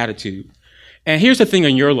in his attitude. And here's the thing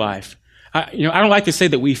in your life. I don't like to say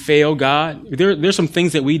that we fail God. There's some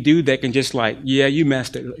things that we do that can just you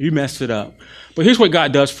messed it up. But here's what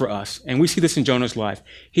God does for us. And we see this in Jonah's life.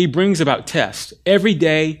 He brings about tests. Every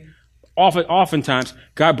day, oftentimes,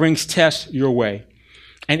 God brings tests your way.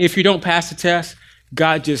 And if you don't pass the test,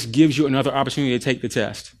 God just gives you another opportunity to take the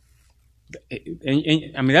test.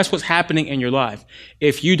 And that's what's happening in your life.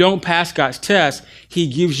 If you don't pass God's test, he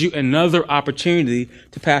gives you another opportunity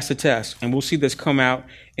to pass the test. And we'll see this come out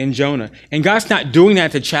in Jonah. And God's not doing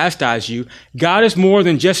that to chastise you. God is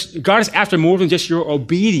after more than just your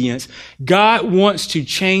obedience. God wants to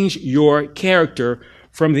change your character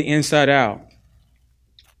from the inside out.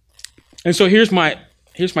 And so here's my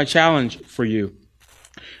challenge for you.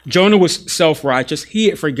 Jonah was self-righteous. He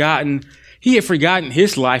had forgotten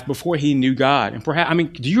his life before he knew God. And perhaps,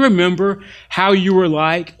 do you remember how you were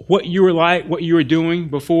like, what you were doing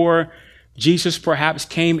before Jesus perhaps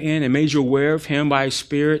came in and made you aware of him by his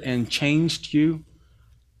Spirit and changed you?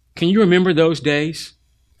 Can you remember those days?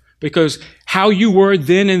 Because how you were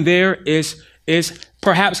then and there is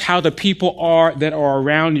perhaps how the people are that are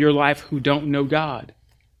around your life who don't know God.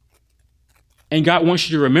 And God wants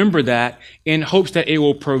you to remember that in hopes that it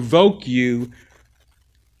will provoke you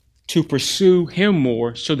to pursue him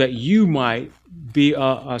more so that you might be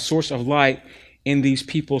a source of light in these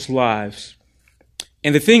people's lives.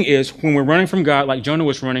 And the thing is, when we're running from God, like Jonah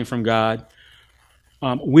was running from God,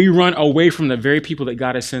 we run away from the very people that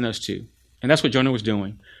God has sent us to. And that's what Jonah was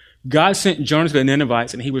doing. God sent Jonah to the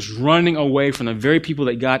Ninevites, and he was running away from the very people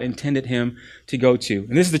that God intended him to go to.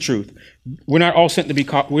 And this is the truth. We're not all sent to be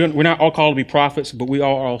we're not all called to be prophets, but we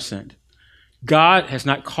are all sent. God has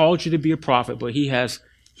not called you to be a prophet, but he has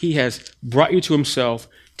brought you to himself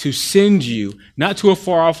to send you, not to a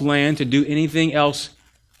far-off land to do anything else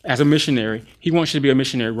as a missionary. He wants you to be a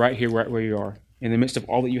missionary right here, right where you are. in the midst of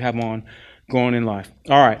all that you have going in life.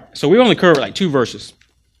 All right, so we only covered like 2 verses.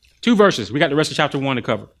 2 verses. We got the rest of chapter 1 to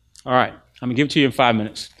cover. All right, I'm going to give it to you in 5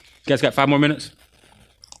 minutes. You guys got 5 more minutes?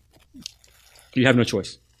 You have no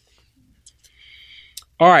choice.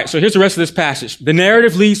 All right, so here's the rest of this passage. The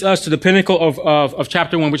narrative leads us to the pinnacle of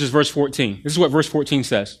chapter 1, which is verse 14. This is what verse 14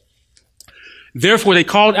 says. Therefore they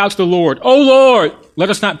called out to the Lord, O Lord, let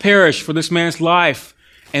us not perish for this man's life,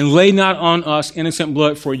 and lay not on us innocent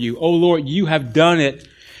blood for you. O Lord, you have done it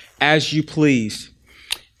as you pleased.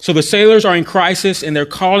 So the sailors are in crisis, and they're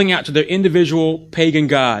calling out to their individual pagan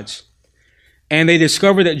gods. And they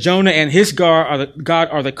discover that Jonah and his God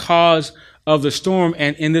are the cause of the storm.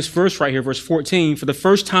 And in this verse right here, verse 14, for the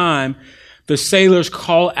first time, the sailors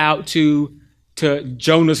call out to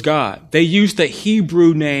Jonah's God. They use the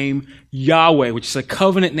Hebrew name Yahweh, which is a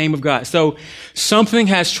covenant name of God. So something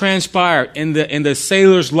has transpired in the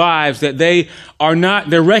sailors' lives that they're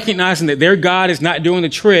recognizing that their God is not doing the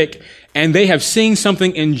trick, and they have seen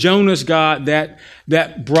something in Jonah's God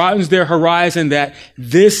that broadens their horizon, that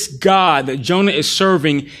this God that Jonah is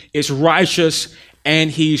serving is righteous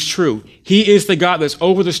and he's true. He is the God that's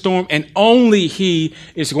over the storm, and only he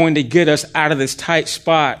is going to get us out of this tight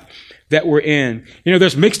spot that we're in. You know,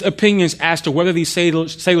 there's mixed opinions as to whether these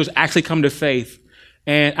sailors actually come to faith.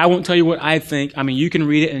 And I won't tell you what I think. I mean, you can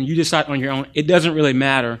read it and you decide on your own. It doesn't really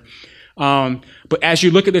matter. But as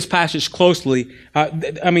you look at this passage closely,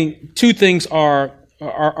 2 things are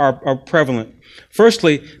prevalent.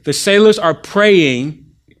 Firstly, the sailors are praying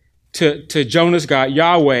to Jonah's God,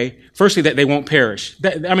 Yahweh, firstly, that they won't perish.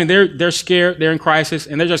 They're scared, they're in crisis,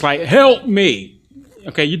 and they're just like, help me.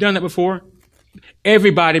 Okay, you done that before?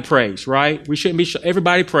 Everybody prays, right? We shouldn't be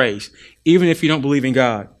everybody prays, even if you don't believe in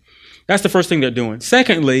God. That's the first thing they're doing.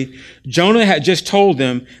 Secondly, Jonah had just told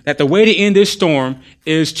them that the way to end this storm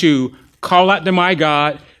is to call out to my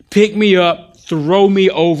God, pick me up, throw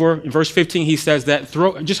me over. In verse 15, he says that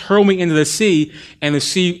just hurl me into the sea, and the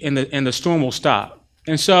sea and the storm will stop.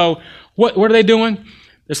 And so what are they doing?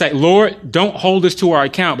 It's like, Lord, don't hold this to our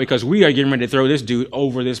account, because we are getting ready to throw this dude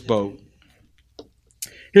over this boat.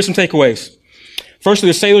 Here's some takeaways. Firstly,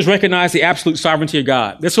 the sailors recognize the absolute sovereignty of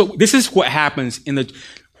God. This is what happens in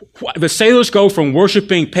the sailors go from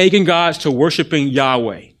worshiping pagan gods to worshiping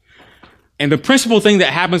Yahweh. And the principal thing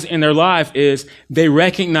that happens in their life is they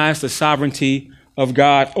recognize the sovereignty of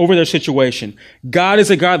God over their situation. God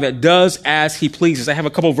is a God that does as he pleases. I have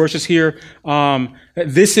a couple of verses here.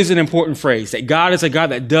 This is an important phrase, that God is a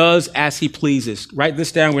God that does as he pleases. Write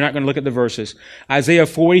this down. We're not going to look at the verses. Isaiah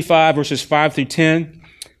 45 verses 5 through 10.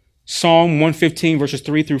 Psalm 115 verses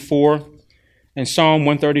 3 through 4, and Psalm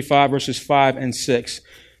 135 verses 5 and 6.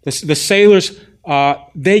 The sailors,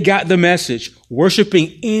 they got the message.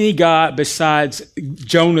 Worshiping any God besides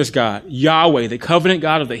Jonah's God, Yahweh, the covenant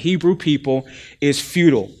God of the Hebrew people, is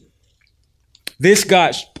futile. This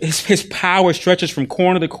God, his power stretches from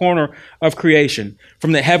corner to corner of creation,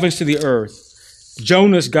 from the heavens to the earth.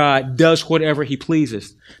 Jonah's God does whatever he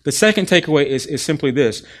pleases. The second takeaway is simply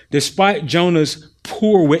this. Despite Jonah's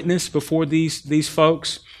poor witness before these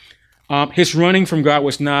folks, his running from God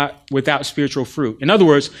was not without spiritual fruit. In other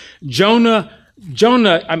words, Jonah,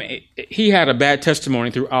 he had a bad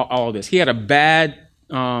testimony through all of this. He had a bad,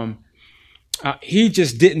 he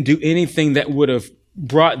just didn't do anything that would have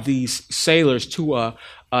brought these sailors to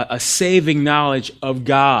a saving knowledge of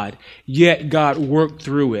God, yet God worked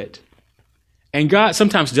through it. And God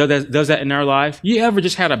sometimes does that in our life. You ever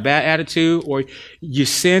just had a bad attitude, or you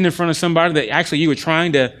sinned in front of somebody that actually you were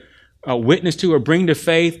trying to witness to or bring to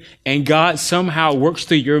faith, and God somehow works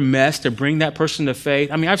through your mess to bring that person to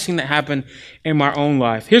faith? I mean, I've seen that happen in my own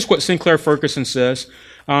life. Here's what Sinclair Ferguson says.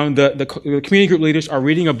 The community group leaders are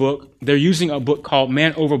reading a book. They're using a book called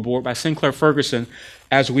Man Overboard by Sinclair Ferguson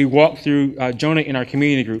as we walk through Jonah in our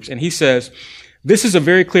community groups. And he says, this is a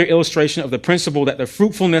very clear illustration of the principle that the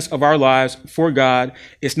fruitfulness of our lives for God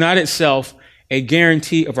is not itself a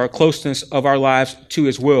guarantee of our closeness of our lives to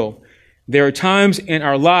his will. There are times in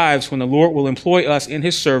our lives when the Lord will employ us in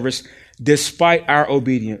his service despite our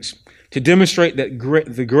obedience, to demonstrate that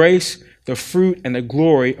the grace, the fruit, and the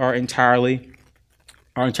glory are entirely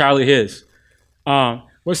his.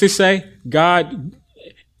 What's this say? God,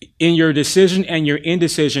 in your decision and your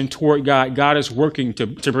indecision toward God, God is working to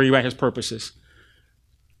bring about his purposes.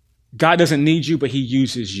 God doesn't need you, but he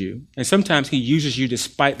uses you. And sometimes he uses you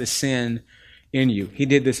despite the sin in you. He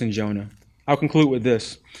did this in Jonah. I'll conclude with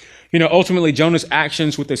this. Ultimately, Jonah's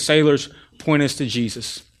actions with the sailors point us to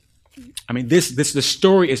Jesus. I mean, the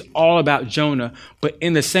story is all about Jonah, but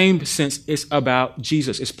in the same sense, it's about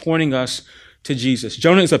Jesus. It's pointing us to Jesus.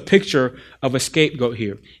 Jonah is a picture of a scapegoat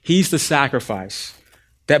here. He's the sacrifice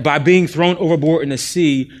that by being thrown overboard in the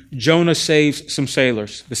sea, Jonah saves some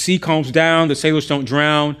sailors. The sea calms down, the sailors don't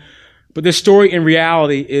drown. But this story in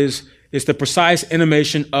reality is the precise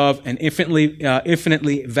intimation of an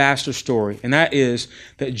infinitely vaster story. And that is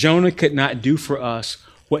that Jonah could not do for us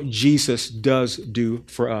what Jesus does do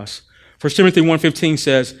for us. 1 Timothy 1:15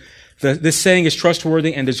 says, this saying is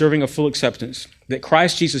trustworthy and deserving of full acceptance, that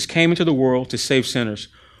Christ Jesus came into the world to save sinners.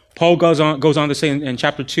 Paul goes on to say in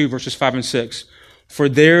chapter 2, verses 5 and 6, for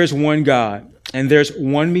there is one God, and there's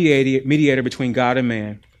one mediator between God and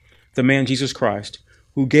man, the man Jesus Christ,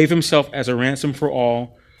 who gave himself as a ransom for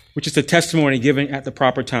all, which is the testimony given at the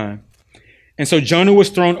proper time. And so Jonah was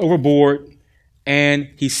thrown overboard, and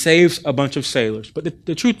he saves a bunch of sailors. But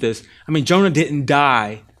the truth is, Jonah didn't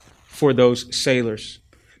die for those sailors.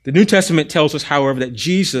 The New Testament tells us, however, that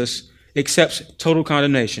Jesus accepts total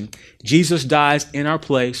condemnation. Jesus dies in our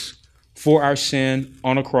place for our sin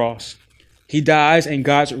on a cross. He dies, and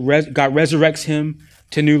God resurrects him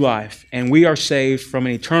to new life. And we are saved from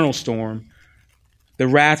an eternal storm, the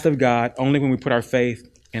wrath of God, only when we put our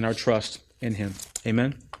faith and our trust in him.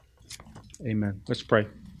 Amen? Amen. Let's pray.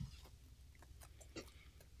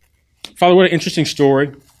 Father, what an interesting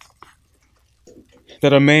story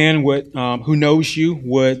that a man who knows you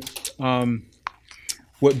would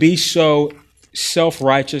be so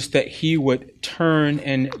self-righteous that he would turn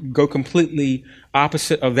and go completely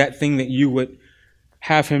opposite of that thing that you would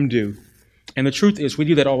have him do. And the truth is, we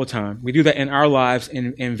do that all the time. We do that in our lives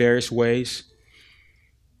in various ways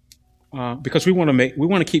because we want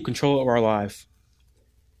to keep control of our life.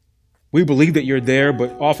 We believe that you're there,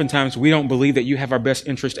 but oftentimes we don't believe that you have our best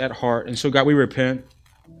interest at heart. And so, God, we repent.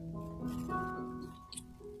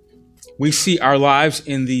 We see our lives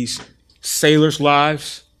in these sailors'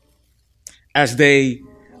 lives as they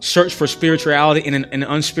search for spirituality in an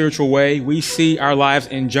unspiritual way. We see our lives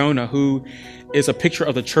in Jonah, who is a picture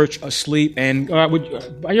of the church asleep. And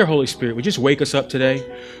God, by your Holy Spirit, would you just wake us up today?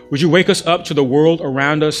 Would you wake us up to the world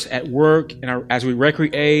around us at work, as we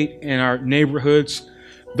recreate in our neighborhoods,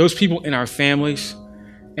 those people in our families?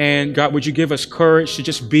 And God, would you give us courage to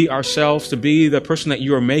just be ourselves, to be the person that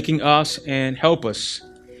you are making us, and help us.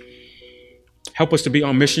 Help us to be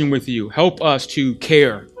on mission with you. Help us to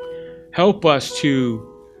care. Help us to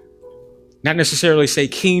not necessarily say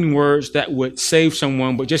keen words that would save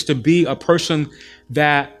someone, but just to be a person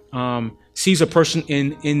that sees a person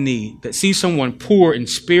in need, that sees someone poor in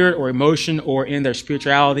spirit or emotion or in their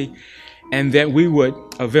spirituality, and that we would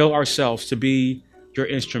avail ourselves to be your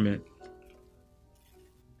instrument.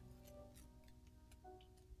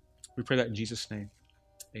 We pray that in Jesus' name.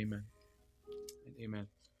 Amen. Amen.